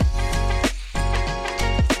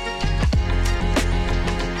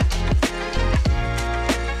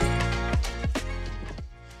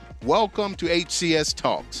Welcome to HCS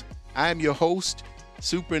Talks. I am your host,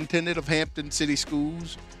 Superintendent of Hampton City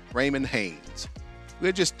Schools, Raymond Haynes.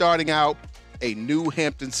 We're just starting out a new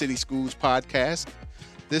Hampton City Schools podcast.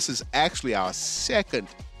 This is actually our second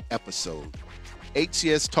episode.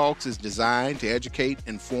 HCS Talks is designed to educate,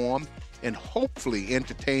 inform, and hopefully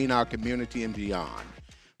entertain our community and beyond.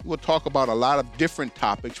 We'll talk about a lot of different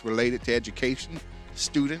topics related to education,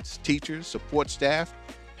 students, teachers, support staff,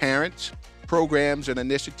 parents, programs and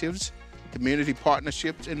initiatives, community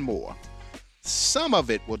partnerships, and more. Some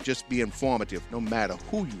of it will just be informative no matter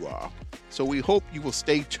who you are. So we hope you will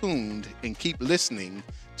stay tuned and keep listening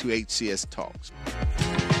to HCS Talks.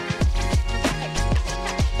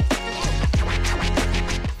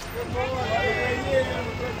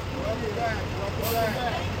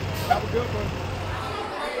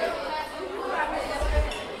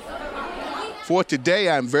 For today,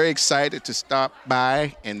 I'm very excited to stop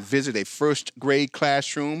by and visit a first grade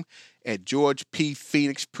classroom at George P.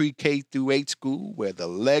 Phoenix Pre-K through 8 school, where the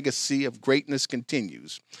legacy of greatness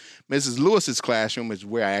continues. Mrs. Lewis's classroom is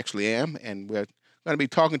where I actually am, and we're going to be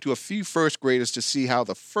talking to a few first graders to see how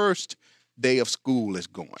the first day of school is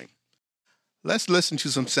going. Let's listen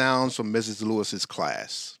to some sounds from Mrs. Lewis's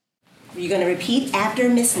class. You're going to repeat after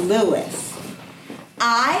Miss Lewis.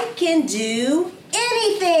 I can do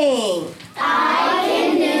anything. I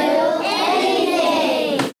can do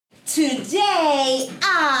anything. Today,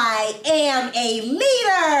 I am a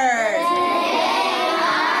leader.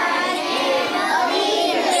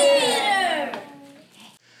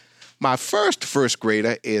 My first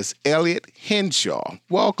grader is Elliot Henshaw.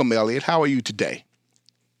 Welcome, Elliot. How are you today?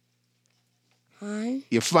 Fine.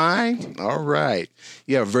 You're fine? All right.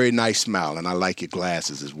 You have a very nice smile, and I like your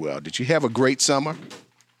glasses as well. Did you have a great summer?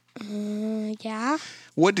 Yeah.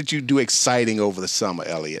 What did you do exciting over the summer,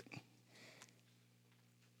 Elliot?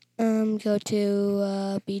 Go to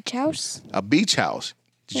a beach house. A beach house.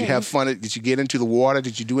 Did you have fun? Did you get into the water?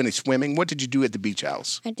 Did you do any swimming? What did you do at the beach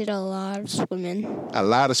house? I did a lot of swimming. A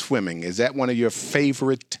lot of swimming. Is that one of your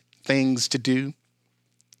favorite things to do?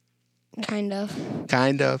 Kind of.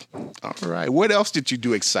 Kind of. All right. What else did you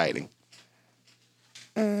do exciting?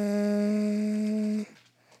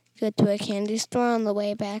 Go to a candy store on the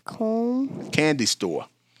way back home. Candy store.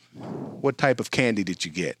 What type of candy did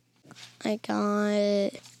you get? I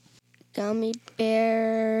got gummy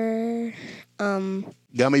bear.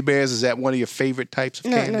 Gummy bears, is that one of your favorite types of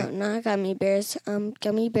candy? No, not gummy bears.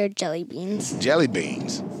 Gummy bear jelly beans. Jelly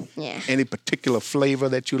beans. Yeah. Any particular flavor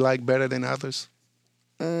that you like better than others?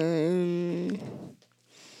 No.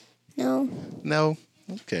 No?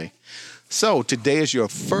 Okay. So today is your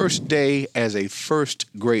first day as a first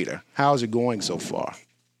grader. How's it going so far?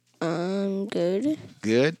 Good.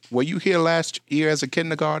 Good. Were you here last year as a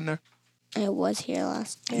kindergartner? I was here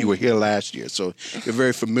last year. You were here last year, so you're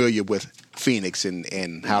very familiar with Phoenix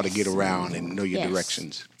and how to get around and know your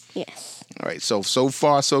directions. Yes. All right. So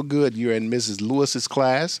far, so good. You're in Mrs. Lewis's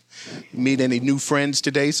class. You meet any new friends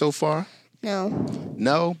today so far? No.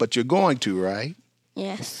 No, but you're going to, right?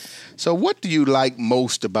 Yes. So what do you like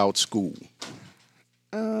most about school?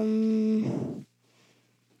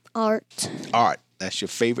 Art. Art. That's your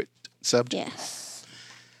favorite subject? Yes.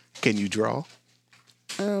 Can you draw?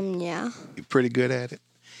 Yeah. You're pretty good at it.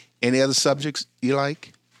 Any other subjects you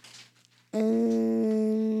like?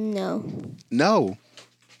 No. No.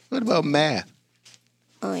 What about math?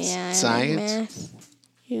 Oh, yeah. Science? I like math.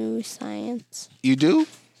 You science. You do?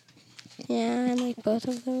 Yeah, I like both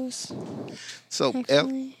of those. So,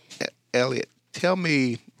 Actually. Elliot, tell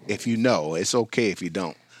me if you know. It's okay if you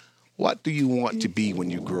don't. What do you want to be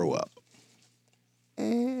when you grow up?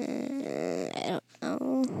 I don't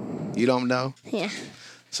know. You don't know? Yeah.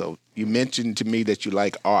 So you mentioned to me that you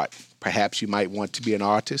like art. Perhaps you might want to be an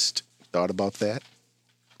artist. Thought about that?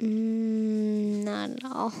 Not at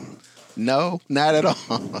all. No, not at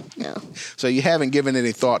all. No. So you haven't given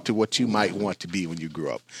any thought to what you might want to be when you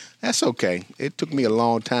grow up. That's okay. It took me a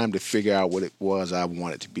long time to figure out what it was I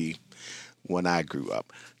wanted to be when I grew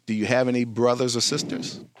up. Do you have any brothers or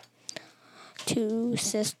sisters? 2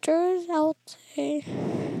 sisters, I would say.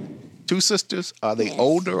 2 sisters? Are they Yes.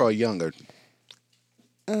 older or younger?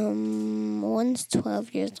 One's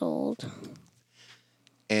 12 years old.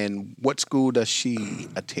 And what school does she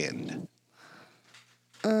attend?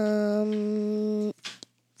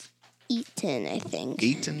 Eaton, I think.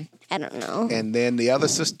 Eaton? I don't know. And then the other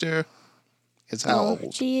sister is how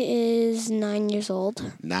old? She is 9 years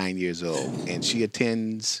old. 9 years old. And she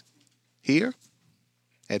attends here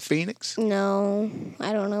at Phoenix? No,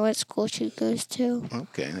 I don't know what school she goes to.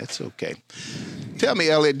 Okay, that's okay. Tell me,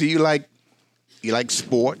 Elliot, do you like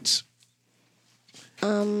sports?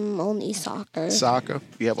 Only soccer. Soccer?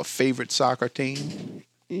 You have a favorite soccer team?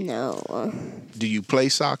 No. Do you play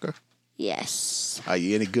soccer? Yes. Are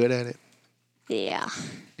you any good at it? Yeah.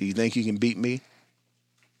 Do you think you can beat me?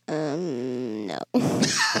 No.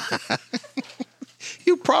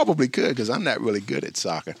 You probably could, because I'm not really good at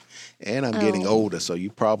soccer. And I'm getting Oh. older, so you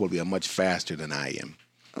probably are much faster than I am.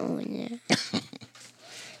 Oh, yeah.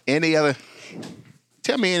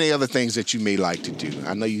 Tell me any other things that you may like to do.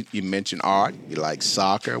 I know you mentioned art. You like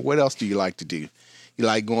soccer. What else do you like to do? You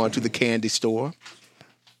like going to the candy store?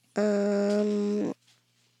 Doing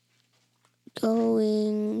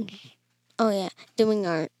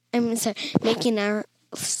art. Making art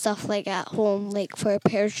stuff like at home, like for a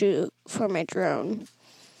parachute for my drone.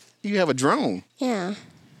 You have a drone. Yeah.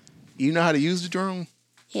 You know how to use the drone?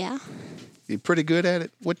 Yeah. You're pretty good at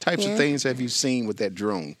it? What types of Yeah. things have you seen with that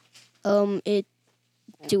drone? It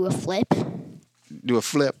do a flip. Do a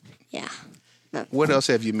flip? Yeah. What else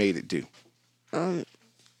have you made it do?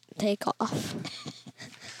 Take off.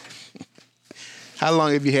 How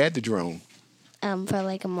long have you had the drone? For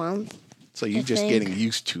like a month. So you're I just think. getting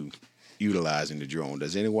used to utilizing the drone.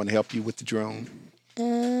 Does anyone help you with the drone?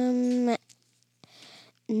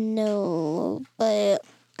 No, but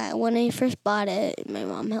when I first bought it, my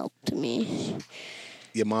mom helped me.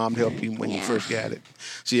 Your mom helped you when you Yeah. first got it?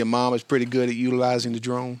 So your mom is pretty good at utilizing the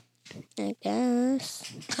drone? I guess.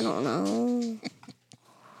 I don't know.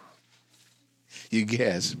 You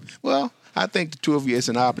guess. Well, I think the two of you, it's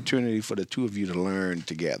an opportunity for the two of you to learn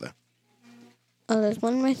together. Oh, there's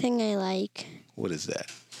one more thing I like. What is that?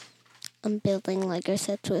 I'm building Lego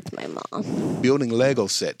sets with my mom. Building Lego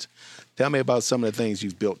sets. Tell me about some of the things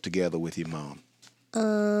you've built together with your mom.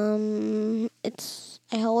 I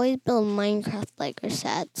always build Minecraft Lego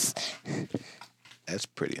sets. That's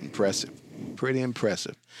pretty impressive. Pretty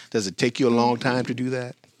impressive. Does it take you a long time to do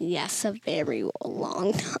that? Yes, a very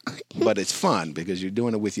long time. But it's fun because you're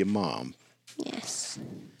doing it with your mom. Yes.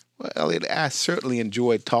 Well, Elliot, I certainly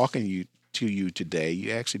enjoyed talking to you today.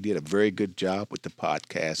 You actually did a very good job with the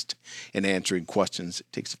podcast and answering questions.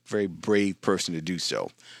 It takes a very brave person to do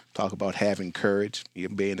so. Talk about having courage. You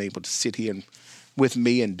being able to sit here with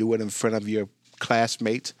me and do it in front of your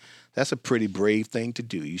classmates. That's a pretty brave thing to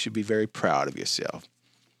do. You should be very proud of yourself.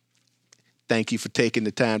 Thank you for taking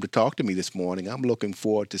the time to talk to me this morning. I'm looking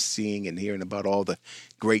forward to seeing and hearing about all the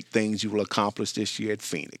great things you will accomplish this year at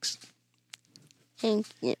Phoenix. Thank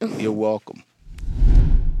you. You're welcome.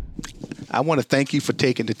 I want to thank you for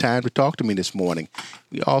taking the time to talk to me this morning.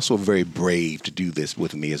 You're also very brave to do this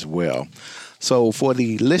with me as well. So for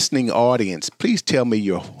the listening audience, please tell me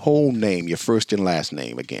your whole name, your first and last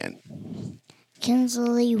name again.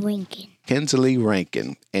 Kinsley Rankin. Kinsley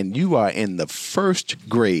Rankin. And you are in the first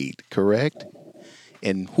grade, correct?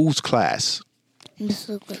 In whose class? Miss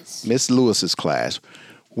Lewis. Miss Lewis's class.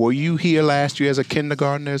 Were you here last year as a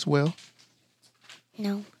kindergartner as well?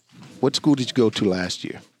 No. What school did you go to last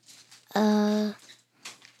year?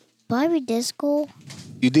 Bobby did school.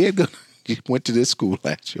 You did go. You went to this school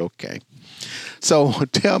last year. Okay. So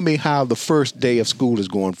tell me how the first day of school is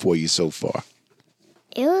going for you so far.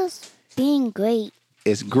 It was being great.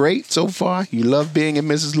 It's great so far. You love being in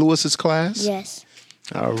Mrs. Lewis's class? Yes.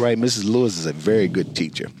 All right. Mrs. Lewis is a very good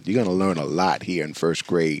teacher. You're going to learn a lot here in first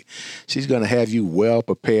grade. She's going to have you well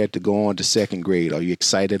prepared to go on to second grade. Are you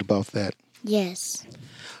excited about that? Yes.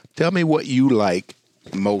 Tell me what you like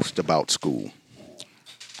most about school.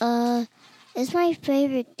 It's my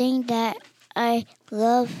favorite thing that I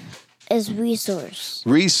love is resource.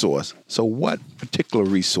 Resource. So what particular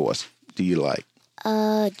resource do you like?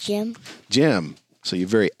 Gym. Gym. So you're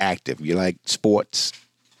very active. You like sports.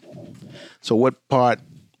 So what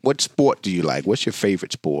sport do you like? What's your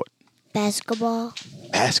favorite sport? Basketball.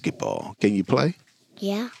 Basketball. Can you play?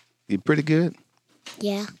 Yeah. You're pretty good.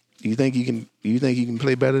 Yeah. You think you can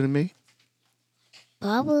play better than me?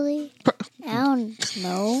 Probably. I don't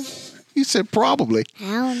know. You said probably.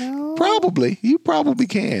 I don't know. Probably. You probably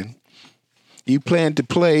can. You plan to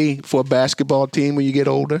play for a basketball team when you get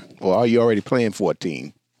older? Or are you already playing for a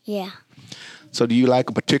team? Yeah. So do you like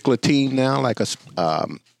a particular team now, like a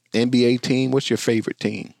NBA team? What's your favorite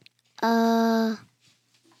team? I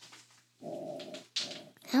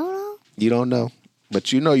don't know. You don't know?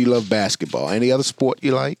 But you know you love basketball. Any other sport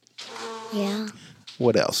you like? Yeah.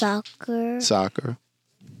 What else? Soccer. Soccer.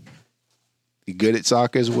 You good at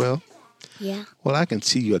soccer as well? Yeah. Well, I can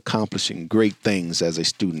see you accomplishing great things as a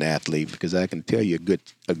student athlete because I can tell you're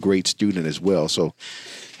a great student as well. So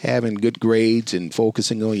having good grades and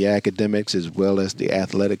focusing on your academics as well as the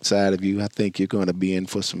athletic side of you, I think you're going to be in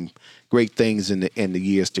for some great things in the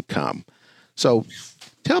years to come. So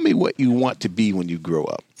tell me what you want to be when you grow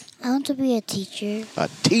up. I want to be a teacher. A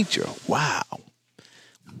teacher? Wow.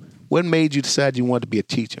 What made you decide you wanted to be a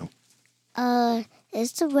teacher?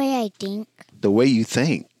 It's the way I think. The way you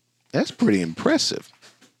think. That's pretty impressive.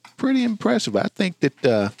 Pretty impressive. I think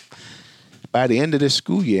that by the end of this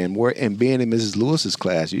school year and being in Mrs. Lewis's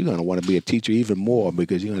class, you're going to want to be a teacher even more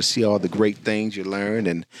because you're going to see all the great things you learn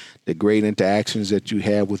and the great interactions that you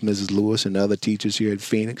have with Mrs. Lewis and other teachers here at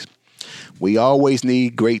Phoenix. We always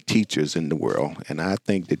need great teachers in the world, and I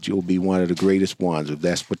think that you'll be one of the greatest ones if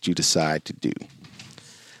that's what you decide to do.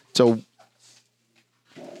 So,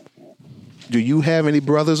 do you have any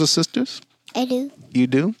brothers or sisters? I do. You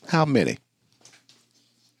do? How many?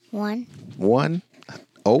 One. One?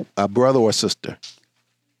 Oh, a brother or sister?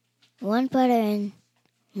 One brother and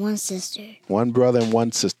one sister. One brother and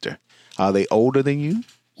one sister. Are they older than you?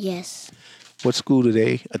 Yes. What school do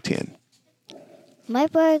they attend? My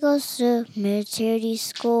brother goes to military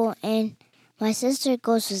school and my sister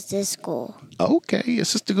goes to this school. Okay, your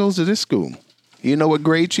sister goes to this school. You know what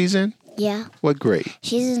grade she's in? Yeah. What grade?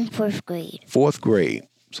 She's in 4th grade. 4th grade.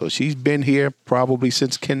 So she's been here probably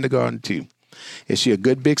since kindergarten too. Is she a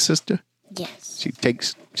good big sister? Yes.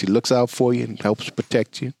 She looks out for you and helps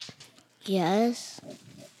protect you? Yes.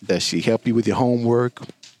 Does she help you with your homework?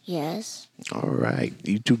 Yes. All right.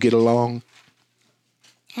 You two get along?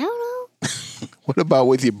 I don't know. What about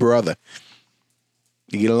with your brother?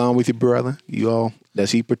 You get along with your brother?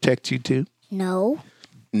 Does he protect you too? No.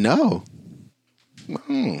 No.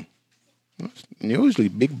 Usually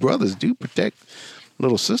big brothers do protect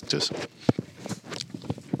little sisters.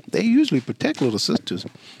 They usually protect little sisters.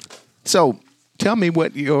 So tell me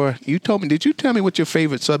did you tell me what your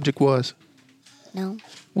favorite subject was? No.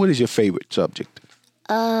 What is your favorite subject?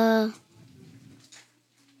 I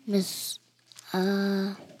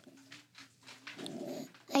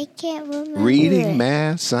can't remember. Reading,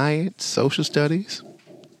 math, science, social studies?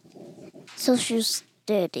 Social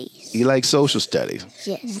studies. You like social studies?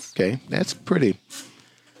 Yes. Okay. That's pretty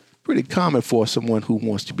common for someone who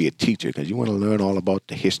wants to be a teacher because you want to learn all about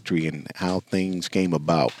the history and how things came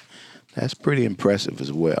about. That's pretty impressive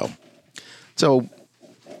as well. So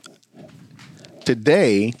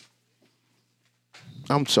today,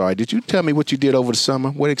 I'm sorry, did you tell me what you did over the summer?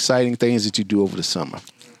 What exciting things did you do over the summer?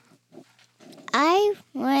 I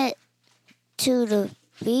went to the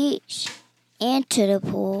beach and to the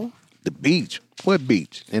pool. The beach? What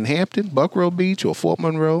beach? In Hampton? Buckrow Beach or Fort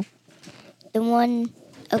Monroe? The one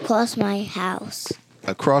across my house.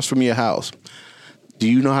 Across from your house. Do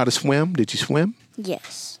you know how to swim? Did you swim?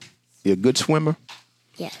 Yes. You're a good swimmer?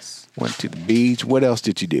 Yes. Went to the beach. What else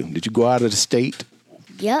did you do? Did you go out of the state?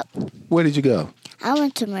 Yep. Where did you go? I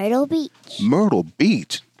went to Myrtle Beach. Myrtle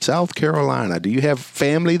Beach, South Carolina. Do you have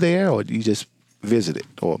family there or do you just visit it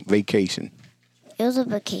or vacation? It was a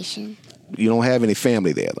vacation. You don't have any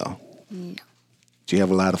family there, though? No. Did you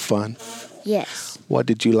have a lot of fun? Yes. What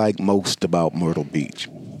did you like most about Myrtle Beach?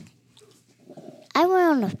 I went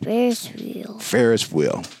on a Ferris wheel. Ferris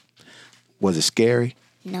wheel. Was it scary?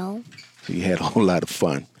 No. So you had a whole lot of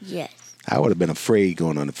fun. Yes. I would have been afraid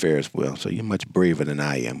going on the Ferris wheel, so you're much braver than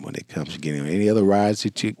I am when it comes to getting on. Any other rides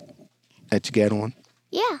that you got on?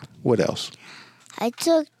 Yeah. What else? I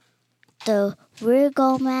took the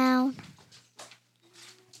merry-go-round.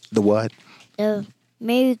 The what? The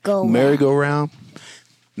merry-go-round. Merry-go-round?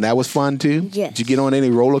 And that was fun too? Yes. Did you get on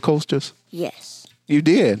any roller coasters? Yes. You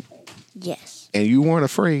did? Yes. And you weren't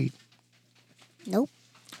afraid? Nope.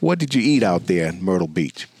 What did you eat out there in Myrtle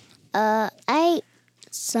Beach? I ate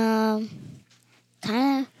some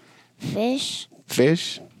kind of fish.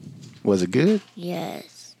 Fish? Was it good?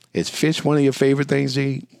 Yes. Is fish one of your favorite things to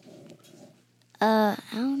eat? I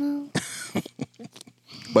don't know.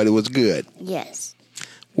 But it was good. Yes.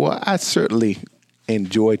 Well, I certainly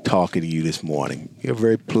enjoyed talking to you this morning. You're a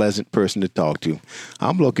very pleasant person to talk to.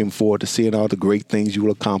 I'm looking forward to seeing all the great things you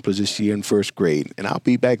will accomplish this year in first grade. And I'll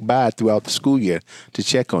be back by throughout the school year to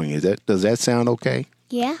check on you. Does that sound okay?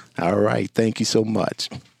 Yeah. All right. Thank you so much.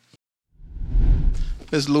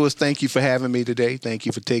 Ms. Lewis, thank you for having me today. Thank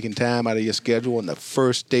you for taking time out of your schedule on the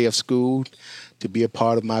first day of school to be a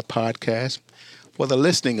part of my podcast. For the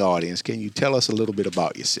listening audience, can you tell us a little bit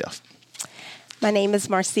about yourself? My name is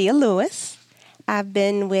Marcia Lewis. I've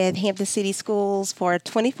been with Hampton City Schools for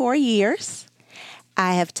 24 years.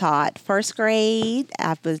 I have taught first grade.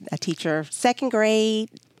 I've been a teacher second grade,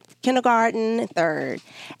 kindergarten, third.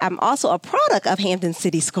 I'm also a product of Hampton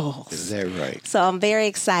City Schools. Is that right? So I'm very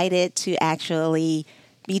excited to actually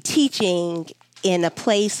be teaching in a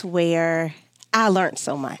place where I learned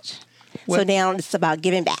so much. So now it's about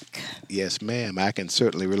giving back. Yes, ma'am. I can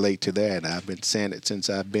certainly relate to that. I've been saying it since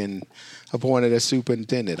I've been appointed as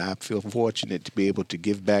superintendent. I feel fortunate to be able to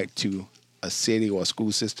give back to a city or a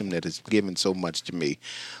school system that has given so much to me.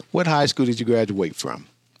 What high school did you graduate from?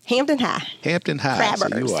 Hampton High. Hampton High. Crabbers.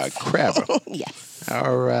 So you are a crabber. Yes.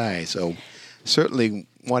 All right. So certainly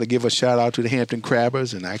want to give a shout out to the Hampton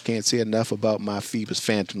Crabbers, and I can't say enough about my Phoebus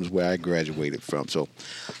Phantoms where I graduated from. So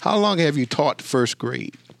how long have you taught first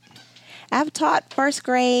grade? I've taught first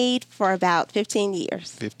grade for about 15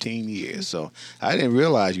 years. 15 years. So I didn't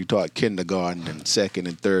realize you taught kindergarten and second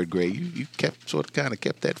and third grade. You kept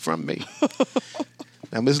kept that from me.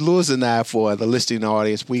 Now, Ms. Lewis and I, for the listening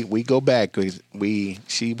audience, we go back.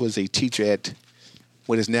 She was a teacher at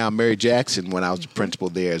what is now Mary Jackson when I was the principal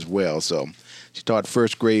there as well. So she taught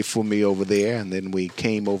first grade for me over there, and then we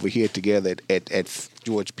came over here together at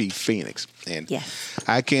George P. Phoenix. And yes.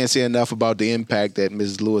 I can't say enough about the impact that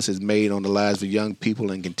Mrs. Lewis has made on the lives of young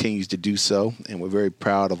people and continues to do so. And we're very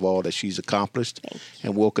proud of all that she's accomplished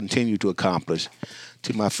and will continue to accomplish.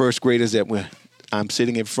 To my first graders that I'm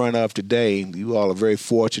sitting in front of today, you all are very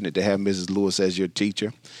fortunate to have Mrs. Lewis as your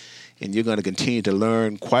teacher. And you're going to continue to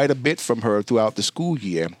learn quite a bit from her throughout the school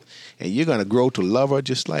year. And you're going to grow to love her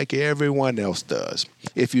just like everyone else does,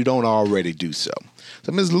 if you don't already do so.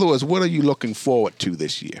 So, Ms. Lewis, what are you looking forward to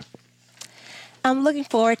this year? I'm looking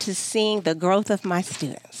forward to seeing the growth of my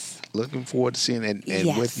students. Looking forward to seeing, and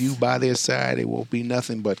Yes. with you by their side, it will be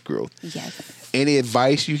nothing but growth. Yes. Any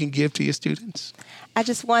advice you can give to your students? I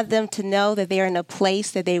just want them to know that they're in a place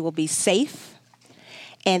that they will be safe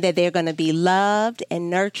and that they're going to be loved and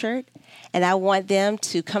nurtured. And I want them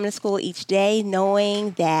to come to school each day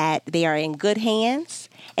knowing that they are in good hands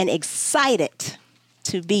and excited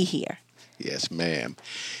to be here. Yes, ma'am.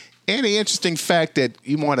 Any interesting fact that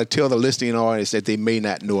you want to tell the listening audience that they may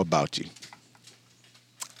not know about you?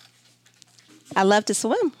 I love to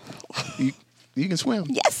swim. You can swim.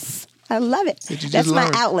 Yes, I love it. Did you just That's my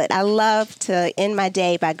learn? outlet. I love to end my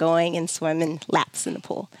day by going and swimming laps in the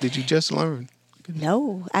pool. Did you just learn?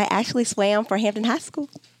 No, I actually swam for Hampton High School.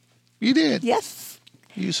 You did? Yes.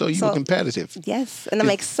 So you were competitive. Yes, and I'm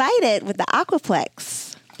excited with the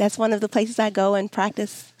Aquaplex. That's one of the places I go and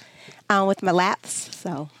practice with my laps.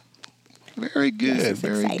 So Very good, Yes, it's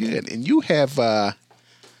very exciting. good. And you have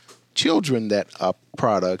children that are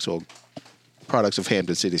products of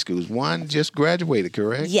Hampton City Schools. One just graduated,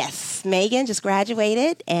 correct? yes, Megan just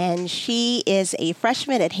graduated, and she is a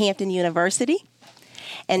freshman at Hampton University.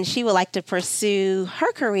 And she would like to pursue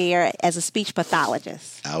her career as a speech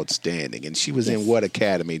pathologist. Outstanding. And she was in Yes. what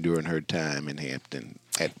academy during her time in Hampton?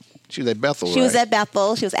 She was at Bethel, She was right? at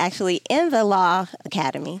Bethel. She was actually in the law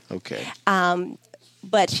academy. Okay.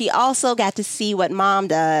 But she also got to see what Mom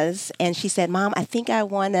does. And she said, Mom, I think I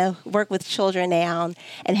want to work with children now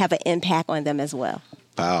and have an impact on them as well.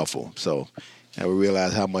 Powerful. So I will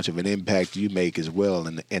realize how much of an impact you make as well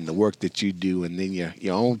and the work that you do. And then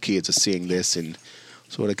your own kids are seeing this and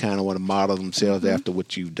sort of kind of want to model themselves after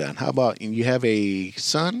what you've done. How about, and you have a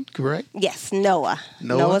son, correct? Yes, Noah.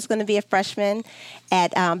 Noah? Noah's going to be a freshman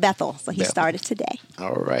at Bethel. So he Bethel. started today.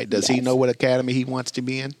 All right. Does he Yes. know what academy he wants to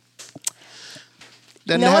be in?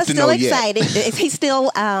 Doesn't Noah's have to still know yet. excited. He's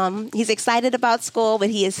still he's excited about school, but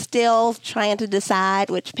he is still trying to decide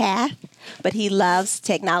which path. But he loves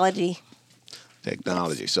technology.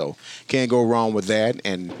 So can't go wrong with that.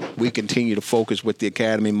 And we continue to focus with the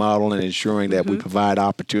academy model and ensuring that we provide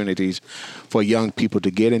opportunities for young people to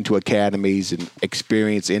get into academies and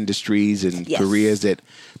experience industries and Yes. careers that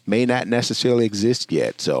may not necessarily exist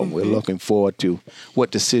yet. So we're looking forward to what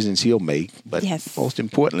decisions he'll make. But Yes. most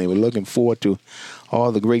importantly, we're looking forward to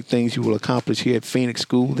all the great things you will accomplish here at Phoenix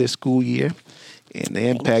School this school year. And the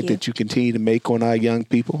impact you. that you continue to make on our young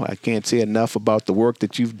people. I can't say enough about the work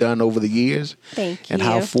that you've done over the years. Thank And you.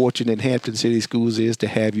 how fortunate Hampton City Schools is to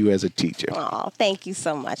have you as a teacher. Oh, thank you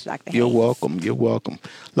so much, Dr. You're Haynes. welcome. You're welcome.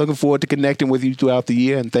 Looking forward to connecting with you throughout the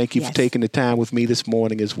year. And thank you for Yes. taking the time with me this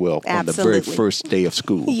morning as well on the very Absolutely. first day of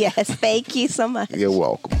school. Yes, thank you so much. You're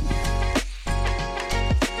welcome.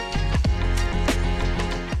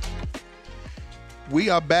 We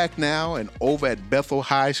are back now and over at Bethel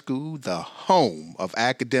High School, the home of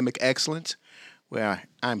academic excellence, where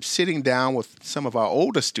I'm sitting down with some of our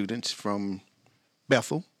older students from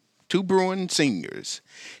Bethel, two Bruin seniors.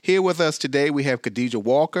 Here with us today, we have Khadijah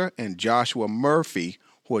Walker and Joshua Murphy,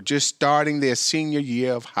 who are just starting their senior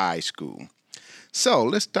year of high school. So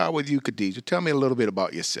let's start with you, Khadijah. Tell me a little bit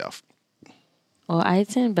about yourself. Well, I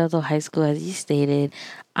attend Bethel High School, as you stated.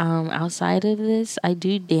 Outside of this, I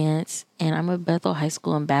do dance, and I'm a Bethel High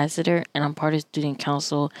School ambassador, and I'm part of student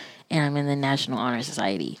council, and I'm in the National Honor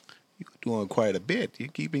Society. doing quite a bit. You're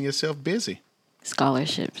keeping yourself busy.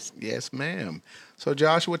 Scholarships. Yes, ma'am. So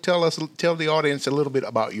Joshua, tell the audience a little bit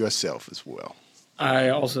about yourself as well. I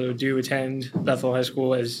also do attend Bethel High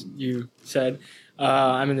School, as you said.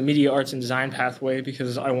 I'm in the media arts and design pathway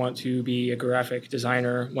because I want to be a graphic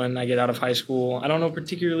designer when I get out of high school. I don't know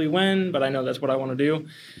particularly when, but I know that's what I want to do.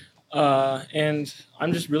 And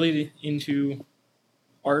I'm just really into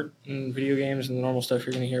art and video games and the normal stuff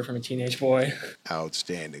you're going to hear from a teenage boy.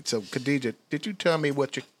 Outstanding. So Khadijah, did you tell me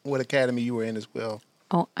what academy you were in as well?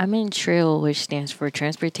 Oh, I'm in TRAIL, which stands for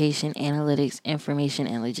Transportation, Analytics, Information,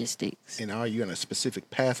 and Logistics. And are you in a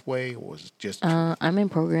specific pathway, or is it just I'm in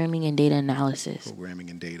Programming and Data Analysis. Programming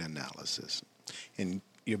and Data Analysis. And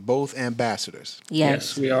you're both ambassadors.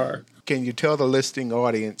 Yes, we are. Can you tell the listening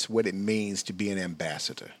audience what it means to be an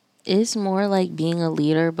ambassador? It's more like being a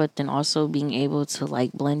leader, but then also being able to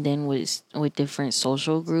like blend in with different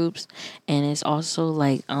social groups. And it's also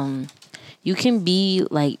like you can be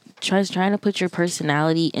like trying to put your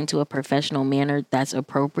personality into a professional manner that's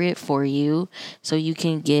appropriate for you, so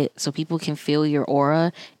people can feel your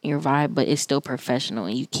aura and your vibe, but it's still professional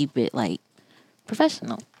and you keep it like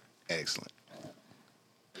professional. Excellent.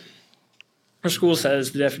 Our school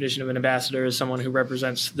says the definition of an ambassador is someone who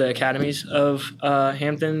represents the academies of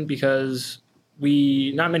Hampton, because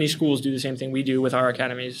not many schools do the same thing we do with our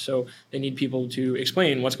academies, so they need people to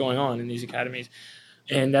explain what's going on in these academies.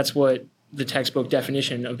 And that's what the textbook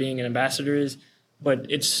definition of being an ambassador is, but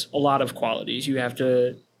it's a lot of qualities. You have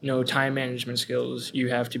to know time management skills. You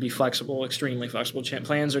have to be flexible, extremely flexible.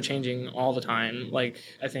 Plans are changing all the time. Like,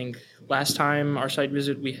 I think last time our site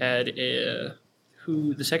visit, we had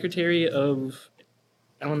the Secretary of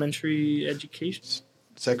Elementary Education?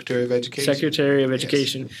 Secretary of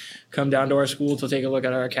Education. Yes. Come down to our school to take a look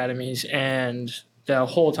at our academies, and the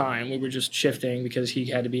whole time we were just shifting because he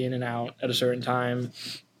had to be in and out at a certain time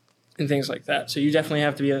and things like that. So you definitely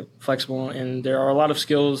have to be flexible, and there are a lot of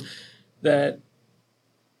skills that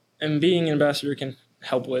being an ambassador can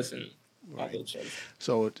help with. And right.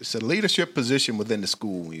 So it's a leadership position within the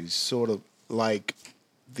school. You sort of like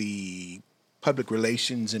the public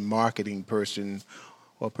relations and marketing person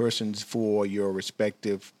or persons for your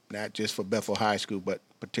respective, not just for Bethel High School, but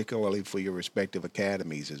particularly for your respective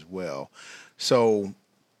academies as well. So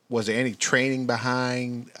was there any training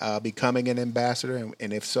behind becoming an ambassador?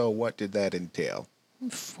 And if so, what did that entail?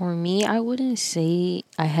 For me, I wouldn't say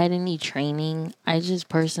I had any training. I just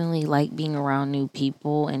personally like being around new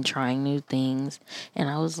people and trying new things. And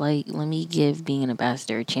I was like, let me give being an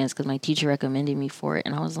ambassador a chance, because my teacher recommended me for it.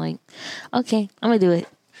 And I was like, okay, I'm going to do it.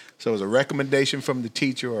 So it was a recommendation from the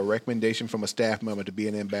teacher or a recommendation from a staff member to be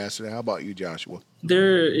an ambassador. How about you, Joshua?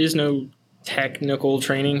 There is no technical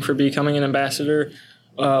training for becoming an ambassador.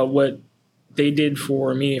 What they did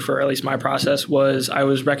for me, for at least my process, was I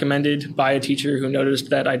was recommended by a teacher who noticed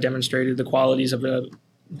that I demonstrated the qualities of a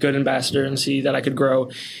good ambassador and see that I could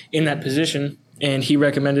grow in that position. And he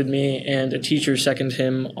recommended me, and a teacher seconded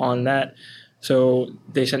him on that. So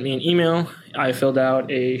they sent me an email. I filled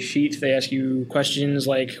out a sheet. They ask you questions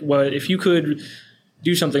like, what if you could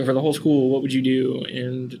do something for the whole school, what would you do?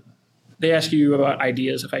 And they ask you about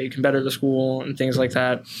ideas of how you can better the school and things like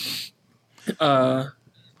that.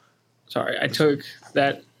 I took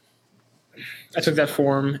that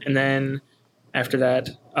form, and then after that,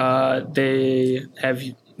 they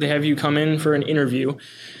have you come in for an interview.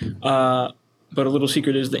 But a little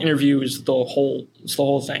secret is the interview is the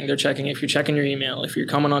whole thing. They're checking if you're checking your email, if you're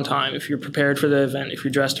coming on time, if you're prepared for the event, if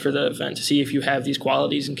you're dressed for the event, to see if you have these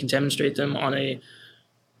qualities and can demonstrate them on a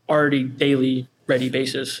already daily ready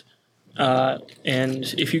basis.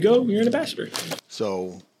 And if you go, you're an ambassador.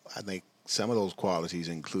 So I think some of those qualities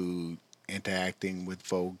include interacting with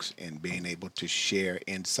folks and being able to share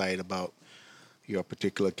insight about your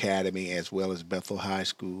particular academy as well as Bethel High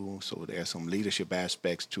School. So there are some leadership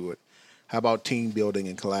aspects to it. How about team building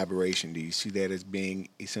and collaboration? Do you see that as being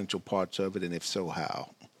essential parts of it? And if so,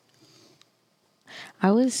 how?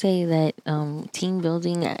 I would say that team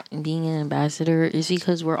building and being an ambassador is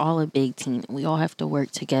because we're all a big team. We all have to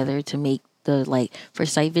work together to make for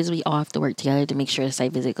site visits, we all have to work together to make sure the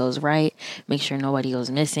site visit goes right, make sure nobody goes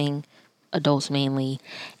missing, adults mainly.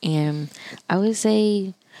 And I would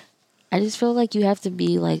say, I just feel like you have to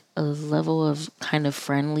be like a level of kind of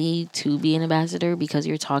friendly to be an ambassador, because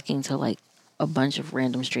you're talking to like a bunch of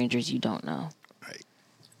random strangers you don't know. Right.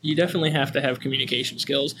 You definitely have to have communication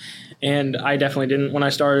skills. And I definitely didn't. When I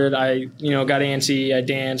started, I, got antsy, I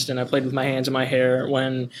danced, and I played with my hands and my hair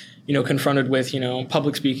when, confronted with,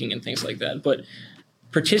 public speaking and things like that. But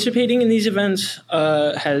participating in these events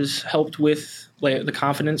has helped with the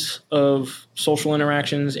confidence of social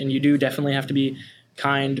interactions, and you do definitely have to be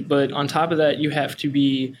kind, but on top of that, you have to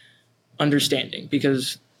be understanding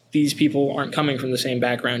because these people aren't coming from the same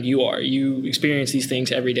background you are. You experience these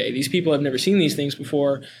things every day. These people have never seen these things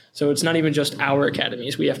before, so it's not even just our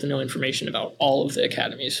academies. We have to know information about all of the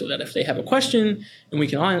academies so that if they have a question and we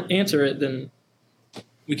can answer it, then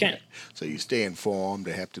we can. So you stay informed.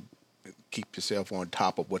 They have to keep yourself on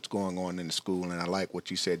top of what's going on in the school. And I like what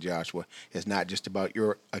you said, Joshua. It's not just about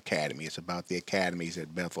your academy. It's about the academies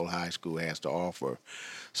that Bethel High School has to offer.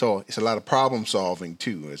 So it's a lot of problem solving,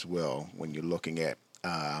 too, as well, when you're looking at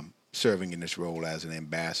serving in this role as an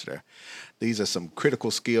ambassador. These are some critical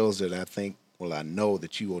skills that I know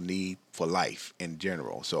that you will need for life in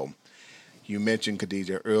general. So you mentioned,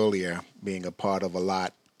 Khadijah, earlier being a part of a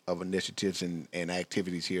lot of initiatives and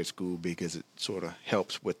activities here at school because it sort of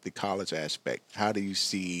helps with the college aspect. How do you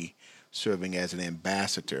see serving as an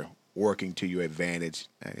ambassador working to your advantage,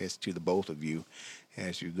 as to the both of you,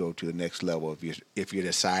 as you go to the next level, if you're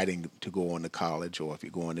deciding to go on to college or if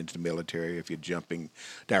you're going into the military, if you're jumping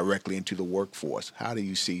directly into the workforce? How do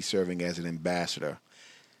you see serving as an ambassador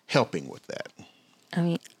helping with that? I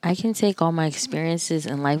mean, I can take all my experiences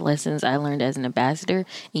and life lessons I learned as an ambassador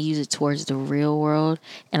and use it towards the real world.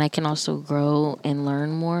 And I can also grow and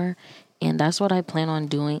learn more. And that's what I plan on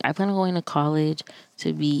doing. I plan on going to college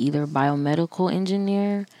to be either a biomedical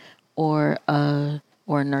engineer or a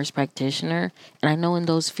nurse practitioner. And I know in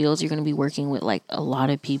those fields, you're going to be working with like a lot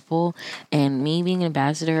of people. And me being an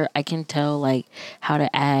ambassador, I can tell like how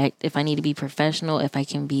to act, if I need to be professional, if I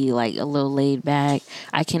can be like a little laid back.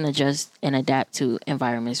 I can adjust and adapt to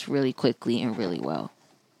environments really quickly and really well.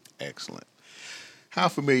 Excellent. How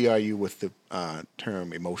familiar are you with the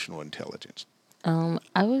term emotional intelligence?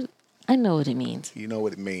 I know what it means. You know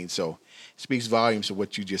what it means. So it speaks volumes to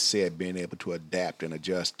what you just said, being able to adapt and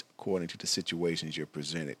adjust according to the situations you're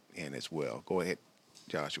presented in as well. Go ahead,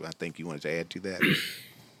 Joshua. I think you wanted to add to that.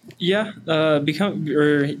 Yeah,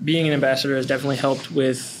 being an ambassador has definitely helped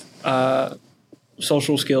with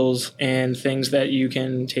social skills and things that you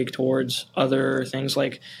can take towards other things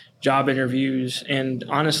like job interviews. And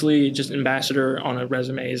honestly, just ambassador on a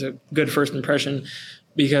resume is a good first impression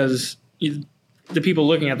because the people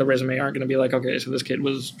looking at the resume aren't going to be like, okay, so this kid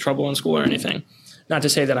was trouble in school or anything. Not to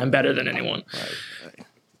say that I'm better than anyone. Right.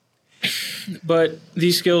 But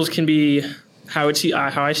these skills can be how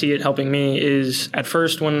I see it helping me is at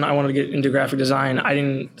first when I wanted to get into graphic design, I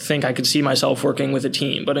didn't think I could see myself working with a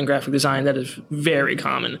team. But in graphic design, that is very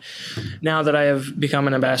common. Now that I have become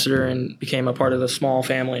an ambassador and became a part of the small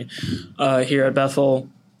family here at Bethel,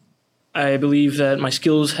 I believe that my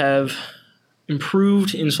skills have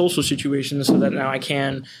improved in social situations so that now I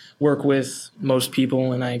can work with most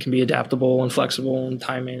people and I can be adaptable and flexible and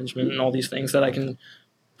time management and all these things that I can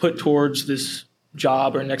put towards this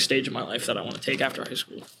job or next stage of my life that I want to take after high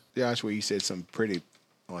school. Joshua, you said some very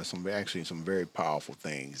powerful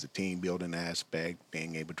things. The team building aspect,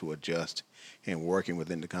 being able to adjust and working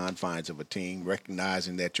within the confines of a team,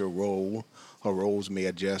 recognizing that your role or roles may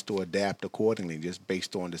adjust or adapt accordingly just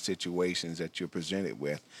based on the situations that you're presented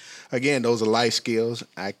with. Again, those are life skills.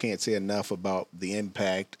 I can't say enough about the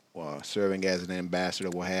impact serving as an ambassador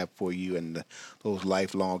will have for you, and those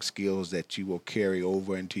lifelong skills that you will carry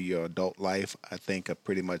over into your adult life, I think are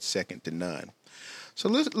pretty much second to none. So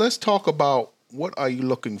let's talk about what are you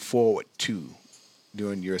looking forward to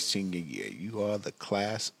during your senior year? You are the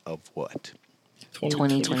class of what?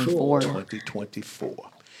 2024. 2024.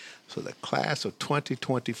 So the class of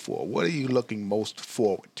 2024, what are you looking most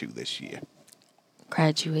forward to this year?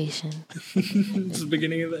 Graduation. It's the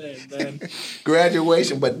beginning of the end, man.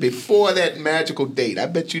 Graduation, but before that magical date, I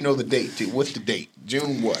bet you know the date too. What's the date?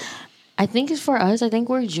 June what? I think it's for us. I think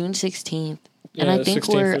we're June 16th. Yeah, and I think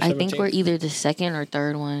 16th or I think we're 17th. either the second or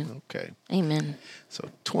third one. Okay. Amen. So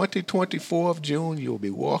 2024 of June, you'll be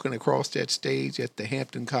walking across that stage at the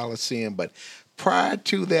Hampton Coliseum. But prior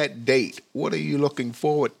to that date, what are you looking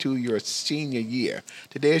forward to your senior year?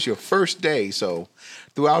 Today is your first day, so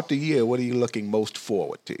throughout the year, what are you looking most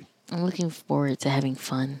forward to? I'm looking forward to having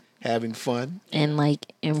fun. Having fun? And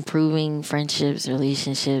like improving friendships,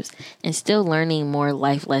 relationships, and still learning more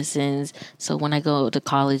life lessons. So when I go to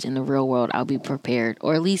college in the real world, I'll be prepared.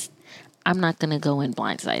 Or at least I'm not going to go in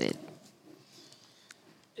blindsided.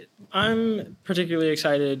 I'm particularly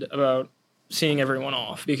excited about seeing everyone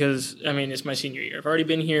off because, I mean, it's my senior year. I've already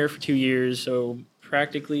been here for 2 years, so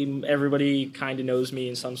practically everybody kind of knows me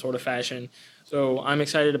in some sort of fashion. So I'm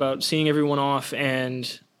excited about seeing everyone off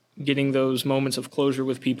and getting those moments of closure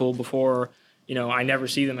with people before, I never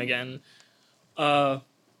see them again. Yeah.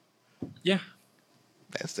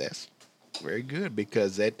 That's very good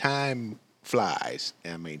because that time flies.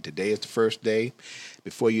 I mean, today is the first day.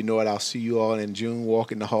 Before you know it, I'll see you all in June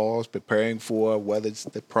walking the halls, preparing for whether it's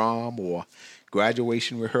the prom or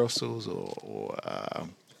graduation rehearsals or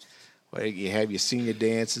where you have your senior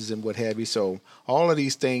dances and what have you. So all of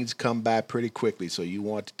these things come by pretty quickly. So you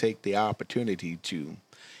want to take the opportunity to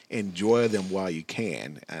enjoy them while you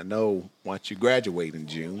can. I know once you graduate in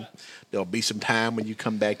June, there'll be some time when you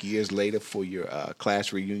come back years later for your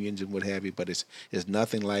class reunions and what have you, but it's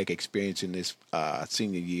nothing like experiencing this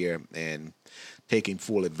senior year and taking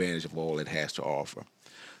full advantage of all it has to offer.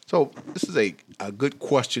 So this is a good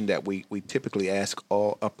question that we typically ask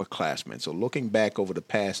all upperclassmen. So looking back over the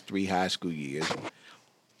past 3 high school years,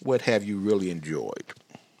 what have you really enjoyed?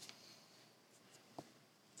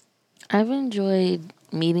 I've enjoyed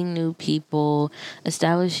meeting new people,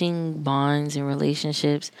 establishing bonds and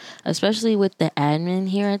relationships, especially with the admin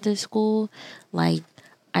here at the school. Like,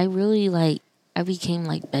 I became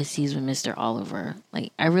like besties with Mr. Oliver.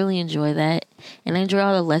 Like, I really enjoy that. And I enjoy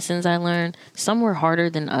all the lessons I learned. Some were harder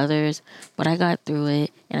than others, but I got through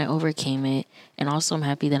it and I overcame it. And also I'm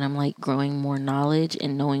happy that I'm like growing more knowledge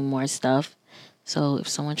and knowing more stuff. So if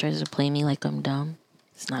someone tries to play me like I'm dumb,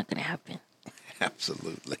 it's not going to happen.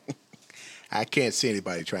 Absolutely. I can't see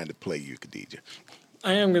anybody trying to play you, Khadijah.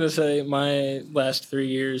 I am going to say my last 3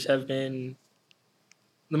 years have been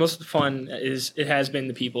the most fun. It has been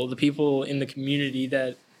the people in the community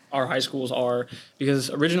that our high schools are, because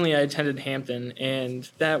originally I attended Hampton, and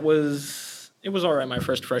it was all right my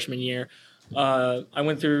first freshman year. I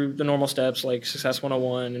went through the normal steps like Success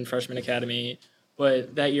 101 and Freshman Academy,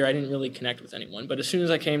 but that year I didn't really connect with anyone. But as soon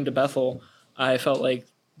as I came to Bethel, I felt like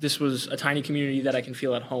this was a tiny community that I can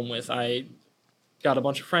feel at home with. I got a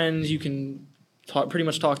bunch of friends. You can pretty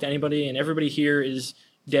much talk to anybody, and everybody here is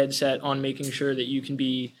dead set on making sure that you can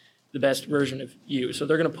be the best version of you. So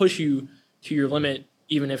they're going to push you to your limit,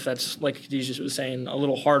 even if that's, like Khadijah was saying, a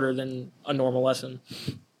little harder than a normal lesson.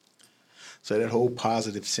 So that whole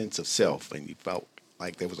positive sense of self, and you felt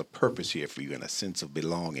like there was a purpose here for you and a sense of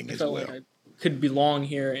belonging as well. I felt like I could belong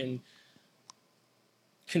here and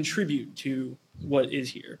contribute to what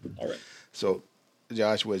is here already. So,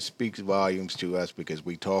 Joshua, it speaks volumes to us because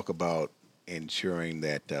we talk about ensuring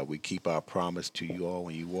that we keep our promise to you all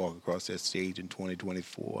when you walk across that stage in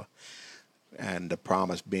 2024. And the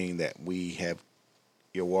promise being that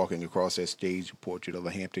you're walking across that stage, a portrait of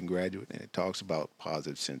a Hampton graduate, and it talks about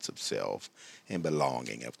positive sense of self and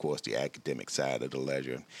belonging, of course, the academic side of the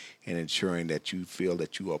ledger, and ensuring that you feel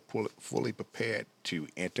that you are fully prepared to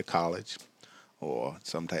enter college or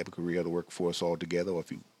some type of career, the workforce altogether, or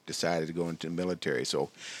if you decided to go into the military. So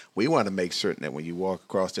we want to make certain that when you walk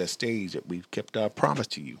across that stage that we've kept our promise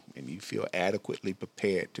to you and you feel adequately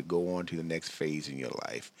prepared to go on to the next phase in your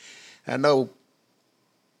life. I know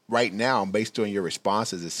right now, based on your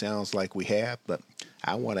responses, it sounds like we have, but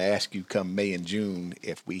I want to ask you come May and June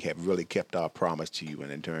if we have really kept our promise to you,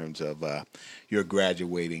 and in terms of your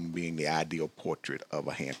graduating being the ideal portrait of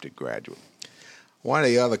a Hampton graduate. One of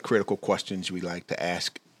the other critical questions we like to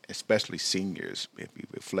ask, especially seniors, if you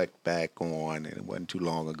reflect back on, and it wasn't too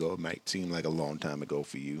long ago, it might seem like a long time ago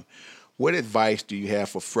for you, what advice do you have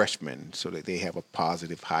for freshmen so that they have a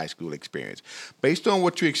positive high school experience? Based on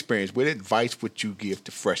what you experienced, what advice would you give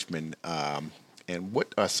to freshmen, and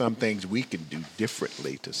what are some things we can do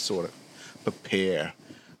differently to sort of prepare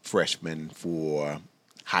freshmen for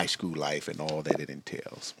high school life and all that it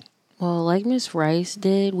entails? Well, like Miss Rice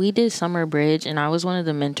did, we did Summer Bridge, and I was one of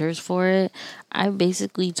the mentors for it. I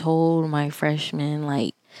basically told my freshmen,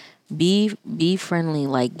 like, be friendly,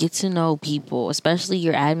 like, get to know people, especially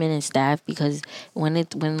your admin and staff, because when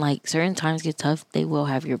like certain times get tough, they will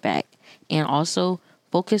have your back. And also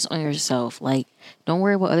focus on yourself. Like, don't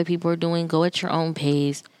worry what other people are doing. Go at your own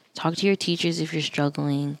pace. Talk to your teachers if you're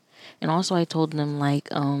struggling. And also I told them, like,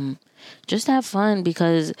 just have fun,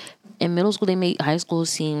 because in middle school, they make high school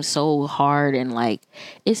seem so hard, and like,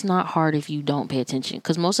 it's not hard if you don't pay attention,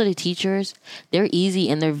 because most of the teachers, they're easy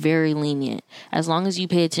and they're very lenient. As long as you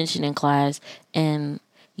pay attention in class and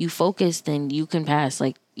you focus, then you can pass.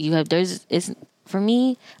 Like, for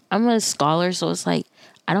me, I'm a scholar, so it's like,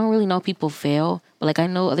 I don't really know people fail, but like, I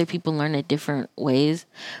know other people learn it different ways,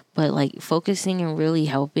 but like, focusing and really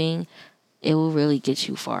helping, it will really get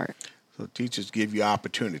you far. So teachers give you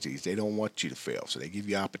opportunities. They don't want you to fail, so they give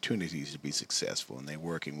you opportunities to be successful, and they're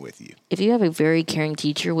working with you. If you have a very caring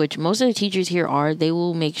teacher, which most of the teachers here are, they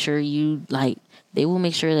will make sure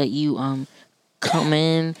that you come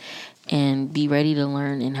in and be ready to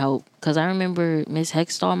learn and help. Because I remember Miss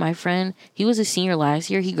Hextall, my friend, he was a senior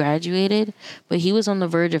last year. He graduated, but he was on the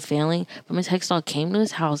verge of failing. But Miss Hextall came to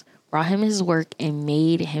his house, brought him his work, and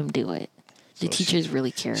made him do it. The teachers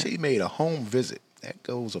really care. She made a home visit. That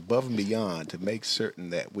goes above and beyond to make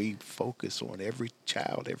certain that we focus on every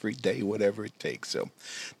child every day, whatever it takes. So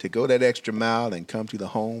to go that extra mile and come to the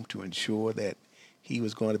home to ensure that he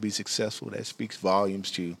was going to be successful, that speaks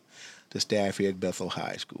volumes to the staff here at Bethel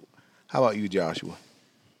High School. How about you, Joshua?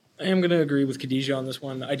 I am going to agree with Khadijah on this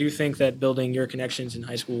one. I do think that building your connections in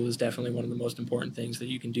high school is definitely one of the most important things that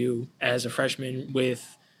you can do as a freshman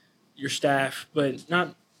with your staff, but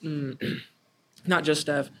not just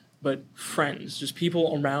staff, but friends, just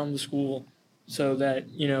people around the school, so that,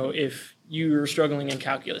 if you're struggling in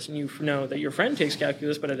calculus and you know that your friend takes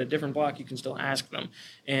calculus, but at a different block, you can still ask them.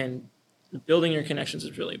 And building your connections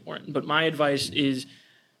is really important. But my advice is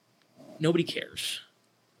nobody cares.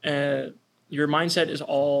 Your mindset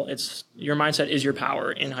is your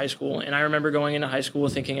power in high school. And I remember going into high school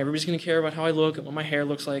thinking everybody's going to care about how I look and what my hair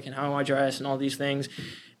looks like and how I dress and all these things.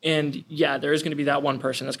 And yeah, there is going to be that one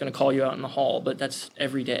person that's going to call you out in the hall, but that's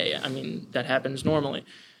every day. I mean, that happens normally.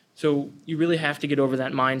 So you really have to get over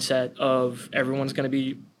that mindset of everyone's going to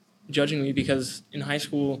be judging me, because in high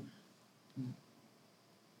school,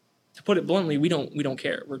 to put it bluntly, we don't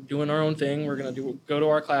care. We're doing our own thing. We're going to go to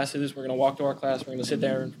our classes. We're going to walk to our class. We're going to sit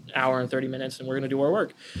there an hour and 30 minutes, and we're going to do our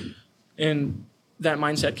work. And that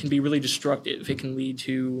mindset can be really destructive. It can lead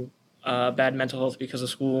to bad mental health because of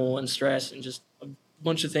school and stress and just a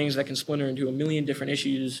bunch of things that can splinter into a million different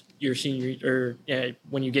issues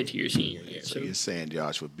when you get to your senior year. So you're saying,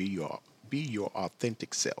 Joshua, be your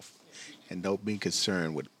authentic self, and don't be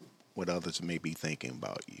concerned with what others may be thinking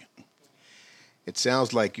about you. It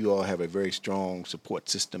sounds like you all have a very strong support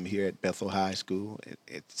system here at Bethel High School.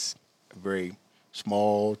 It's a very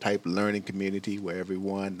small type learning community where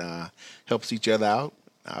everyone helps each other out,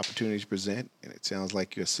 opportunities present, and it sounds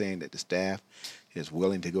like you're saying that the staff is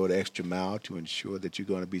willing to go the extra mile to ensure that you're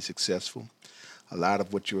going to be successful. A lot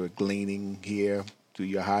of what you're gleaning here through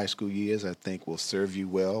your high school years, I think, will serve you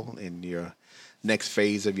well in your next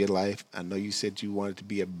phase of your life. I know you said you wanted to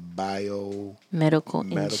be a medical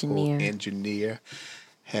engineer.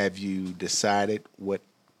 Have you decided what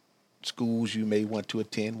schools you may want to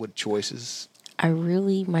attend? What choices?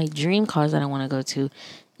 My dream college that I want to go to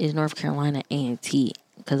is North Carolina A&T,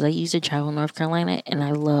 because I used to travel North Carolina, and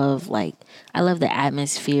I love the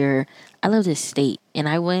atmosphere. I love the state, and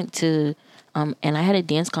I went to and I had a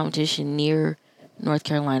dance competition near North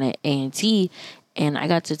Carolina A&T, and I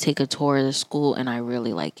got to take a tour of the school, and I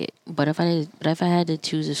really like it. But if I had to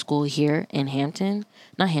choose a school here in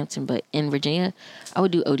not Hampton, but in Virginia, I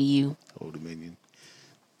would do ODU. Old Dominion.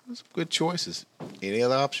 Those are good choices. Any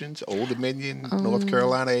other options? Old Dominion, North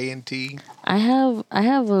Carolina A&T. I have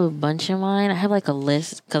a bunch in mind. I have like a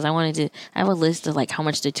list, because I have a list of like how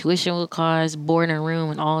much the tuition would cost, board and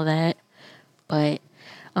room, and all of that. But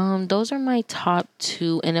those are my top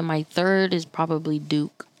two, and then my third is probably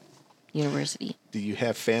Duke University. Do you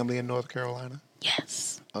have family in North Carolina?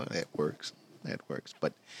 Yes. Oh, that works.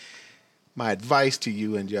 But my advice to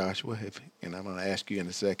you and Joshua, and I'm going to ask you in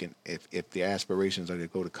a second, if the aspirations are to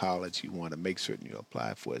go to college, you want to make certain you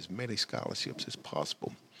apply for as many scholarships as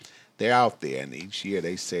possible. They're out there, and each year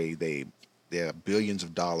they say there are billions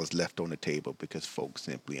of dollars left on the table because folks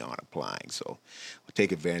simply aren't applying. So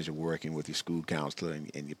take advantage of working with your school counselor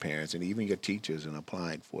and your parents and even your teachers and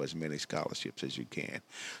applying for as many scholarships as you can.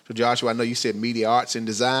 So Joshua, I know you said media arts and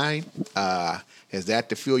design. Is that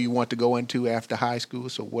the field you want to go into after high school?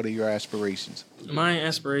 So what are your aspirations? My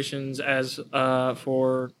aspirations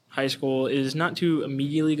for high school is not to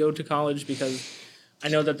immediately go to college, because I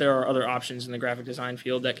know that there are other options in the graphic design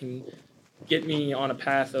field that can get me on a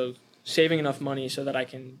path of saving enough money so that I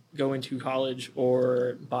can go into college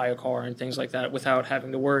or buy a car and things like that without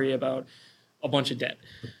having to worry about a bunch of debt.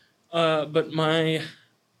 But my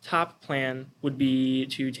top plan would be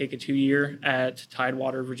to take a 2-year at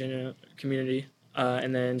Tidewater, Virginia Community,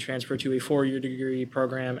 and then transfer to a 4-year degree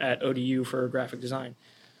program at ODU for graphic design.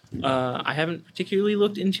 I haven't particularly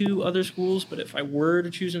looked into other schools, but if I were to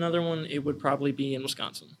choose another one, it would probably be in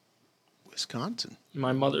Wisconsin. Wisconsin?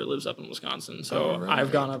 My mother lives up in Wisconsin, so right.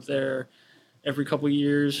 I've gone up there every couple of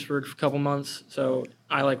years for a couple months. So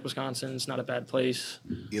I like Wisconsin. It's not a bad place.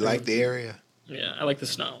 You like the area? Yeah, I like the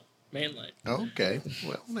snow, mainly. Okay.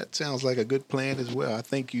 Well, that sounds like a good plan as well. I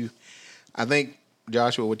think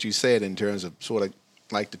Joshua, what you said in terms of sort of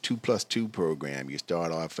like the 2+2 program, you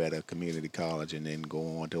start off at a community college and then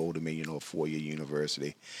go on to Old Dominion or a 4-year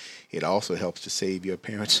university. It also helps to save your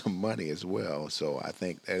parents some money as well. So I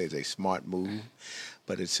think that is a smart move.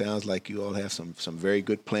 But it sounds like you all have some very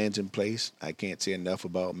good plans in place. I can't say enough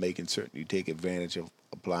about making certain you take advantage of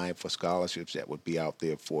applying for scholarships that would be out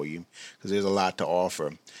there for you, because there's a lot to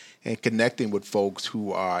offer. And connecting with folks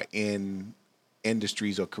who are in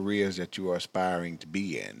industries or careers that you are aspiring to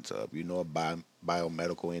be in. So if you know a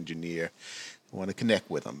biomedical engineer, you want to connect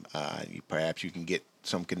with them. Perhaps you can get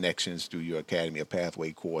some connections through your Academy of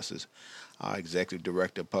Pathway courses. Our Executive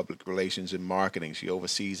Director of Public Relations and Marketing, she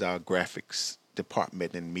oversees our graphics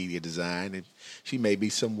department and media design, and she may be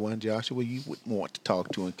someone, Joshua, you would want to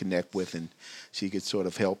talk to and connect with, and she could sort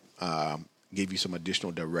of help give you some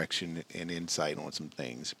additional direction and insight on some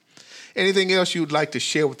things. Anything else you'd like to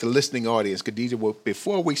share with the listening audience? Khadija, well,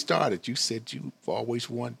 before we started, you said you've always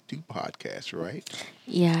wanted to do podcasts, right?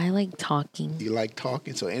 Yeah, I like talking. You like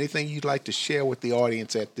talking? So anything you'd like to share with the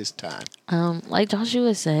audience at this time? Like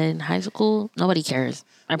Joshua said, in high school, nobody cares.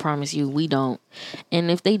 I promise you, we don't.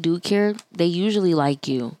 And if they do care, they usually like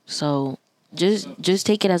you. So just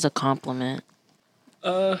take it as a compliment.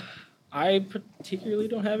 I particularly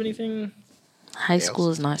don't have anything. High school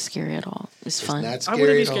is not scary at all. It's fun. Not I scary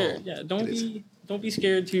wouldn't be at all. scared. Yeah, don't be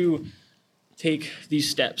scared to take these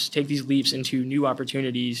steps, take these leaps into new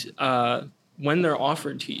opportunities when they're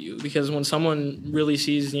offered to you. Because when someone really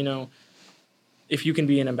sees, if you can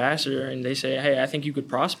be an ambassador and they say, hey, I think you could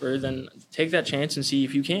prosper, then take that chance and see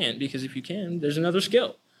if you can. Because if you can, there's another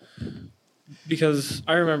skill. Because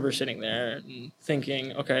I remember sitting there and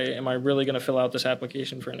thinking, okay, am I really going to fill out this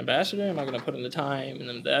application for an ambassador? Am I going to put in the time and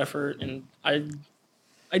then the effort? And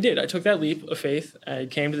I did. I took that leap of faith. I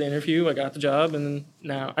came to the interview. I got the job. And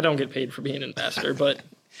now I don't get paid for being an ambassador, but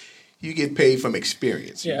you get paid from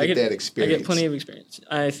experience. You get that experience. I get plenty of experience.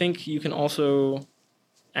 I think you can also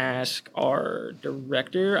ask our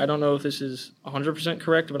director. I don't know if this is 100%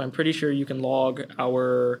 correct, but I'm pretty sure you can log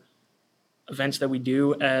our events that we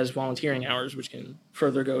do as volunteering hours, which can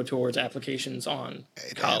further go towards applications on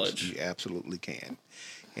college. You absolutely can.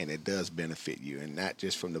 And it does benefit you, and not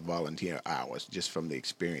just from the volunteer hours, just from the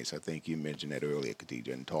experience. I think you mentioned that earlier,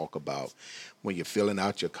 Khadija, and talk about when you're filling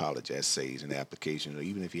out your college essays and applications, or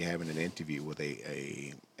even if you're having an interview with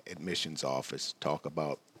a admissions office, talk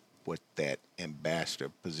about what that ambassador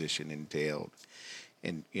position entailed.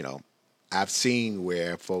 And, I've seen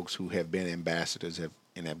where folks who have been ambassadors have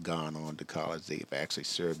gone on to college. They've actually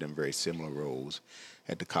served in very similar roles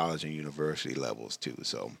at the college and university levels too.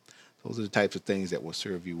 So those are the types of things that will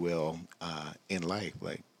serve you well in life.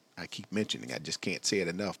 Like I keep mentioning, I just can't say it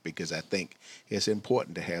enough because I think it's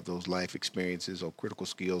important to have those life experiences or critical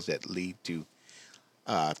skills that lead to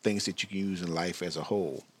things that you can use in life as a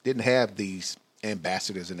whole. Didn't have these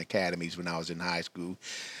ambassadors and academies when I was in high school.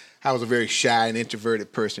 I was a very shy and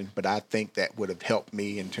introverted person, but I think that would have helped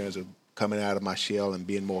me in terms of coming out of my shell and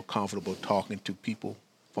being more comfortable talking to people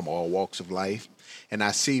from all walks of life. And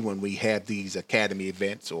I see when we have these academy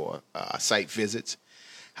events or site visits,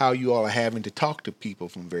 how you all are having to talk to people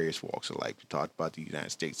from various walks of life. We talked about the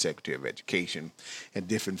United States Secretary of Education and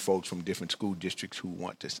different folks from different school districts who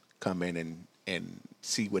want to come in and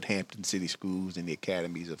see what Hampton City Schools and the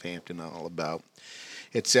academies of Hampton are all about.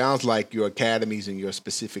 It sounds like your academies and your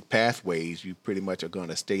specific pathways, you pretty much are going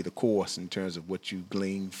to stay the course in terms of what you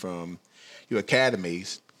glean from your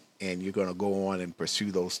academies, and you're going to go on and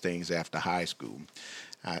pursue those things after high school.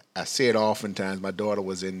 I say it oftentimes. My daughter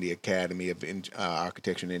was in the Academy of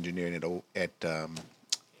Architecture and Engineering at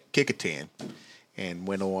Kickerton and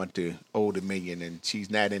went on to Old Dominion, and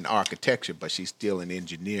she's not in architecture, but she's still in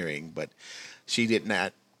engineering. But she did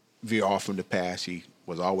not veer off from the path. She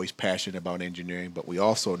was always passionate about engineering, but we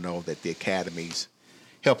also know that the academies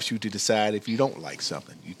helps you to decide if you don't like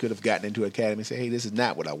something. You could have gotten into an academy and say, hey, this is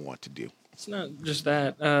not what I want to do. It's not just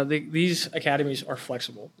that. These academies are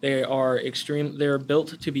flexible. They are They're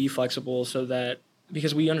built to be flexible so that,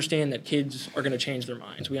 because we understand that kids are going to change their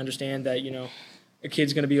minds. We understand that, a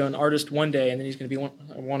kid's going to be an artist one day and then he's going to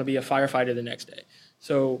want to be a firefighter the next day.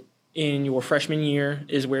 So in your freshman year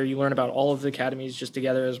is where you learn about all of the academies just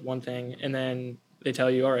together as one thing. And then they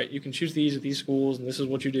tell you, all right, you can choose these at these schools and this is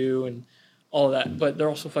what you do and all of that. But they're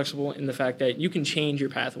also flexible in the fact that you can change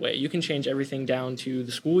your pathway. You can change everything down to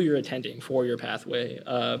the school you're attending for your pathway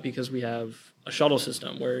because we have a shuttle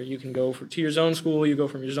system where you can go to your zone school, you go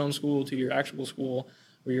from your zone school to your actual school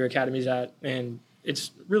where your academy's at, and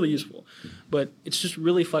it's really useful. But it's just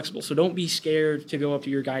really flexible. So don't be scared to go up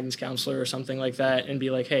to your guidance counselor or something like that and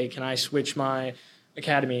be like, hey, can I switch my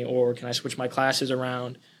academy or can I switch my classes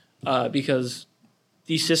around? Because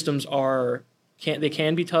these systems they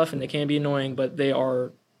can be tough and they can be annoying, but they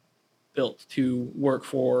are built to work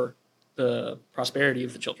for the prosperity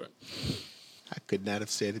of the children. I could not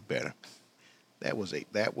have said it better. That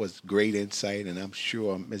was great insight, and I'm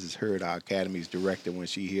sure Mrs. Hurd, our Academy's director, when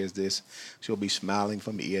she hears this, she'll be smiling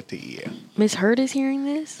from ear to ear. Miss Hurd is hearing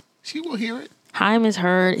this? She will hear it. Hi, Miss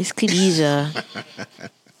Hurd. It's Khadija.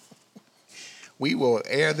 we will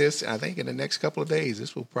air this, I think, in the next couple of days.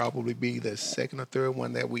 This will probably be the second or third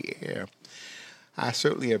one that we air. I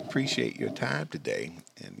certainly appreciate your time today,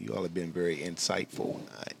 and you all have been very insightful.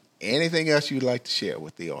 Anything else you'd like to share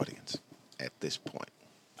with the audience at this point?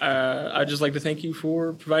 I'd just like to thank you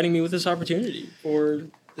for providing me with this opportunity, for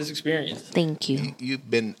this experience. Thank you. You've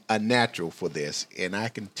been a natural for this, and I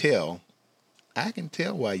can tell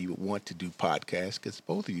why you want to do podcasts, because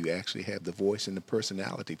both of you actually have the voice and the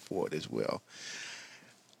personality for it as well.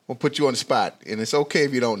 We'll put you on the spot, and it's okay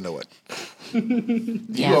if you don't know it.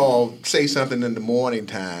 You all say something in the morning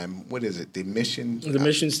time. What is it? The mission? The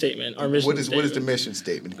mission statement. Our mission statement. What is the mission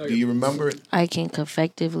statement? Do you remember it? I can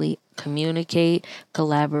effectively communicate,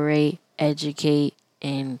 collaborate, educate,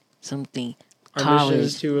 and something. Our mission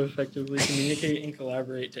is to effectively communicate and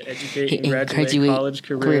collaborate to educate and graduate college,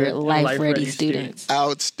 career, and life-ready students.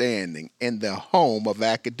 Outstanding. In the home of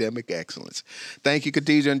academic excellence. Thank you,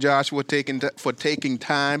 Khadijah and Joshua, for taking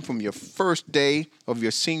time from your first day of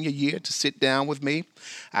your senior year to sit down with me.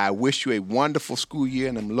 I wish you a wonderful school year,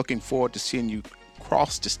 and I'm looking forward to seeing you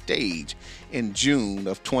cross the stage in June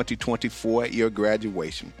of 2024 at your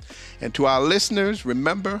graduation. And to our listeners,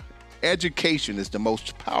 remember, education is the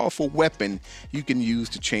most powerful weapon you can use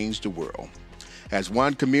to change the world. As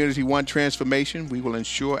one community, one transformation, we will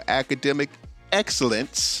ensure academic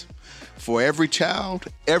excellence for every child,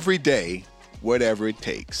 every day, whatever it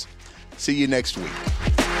takes. See you next week.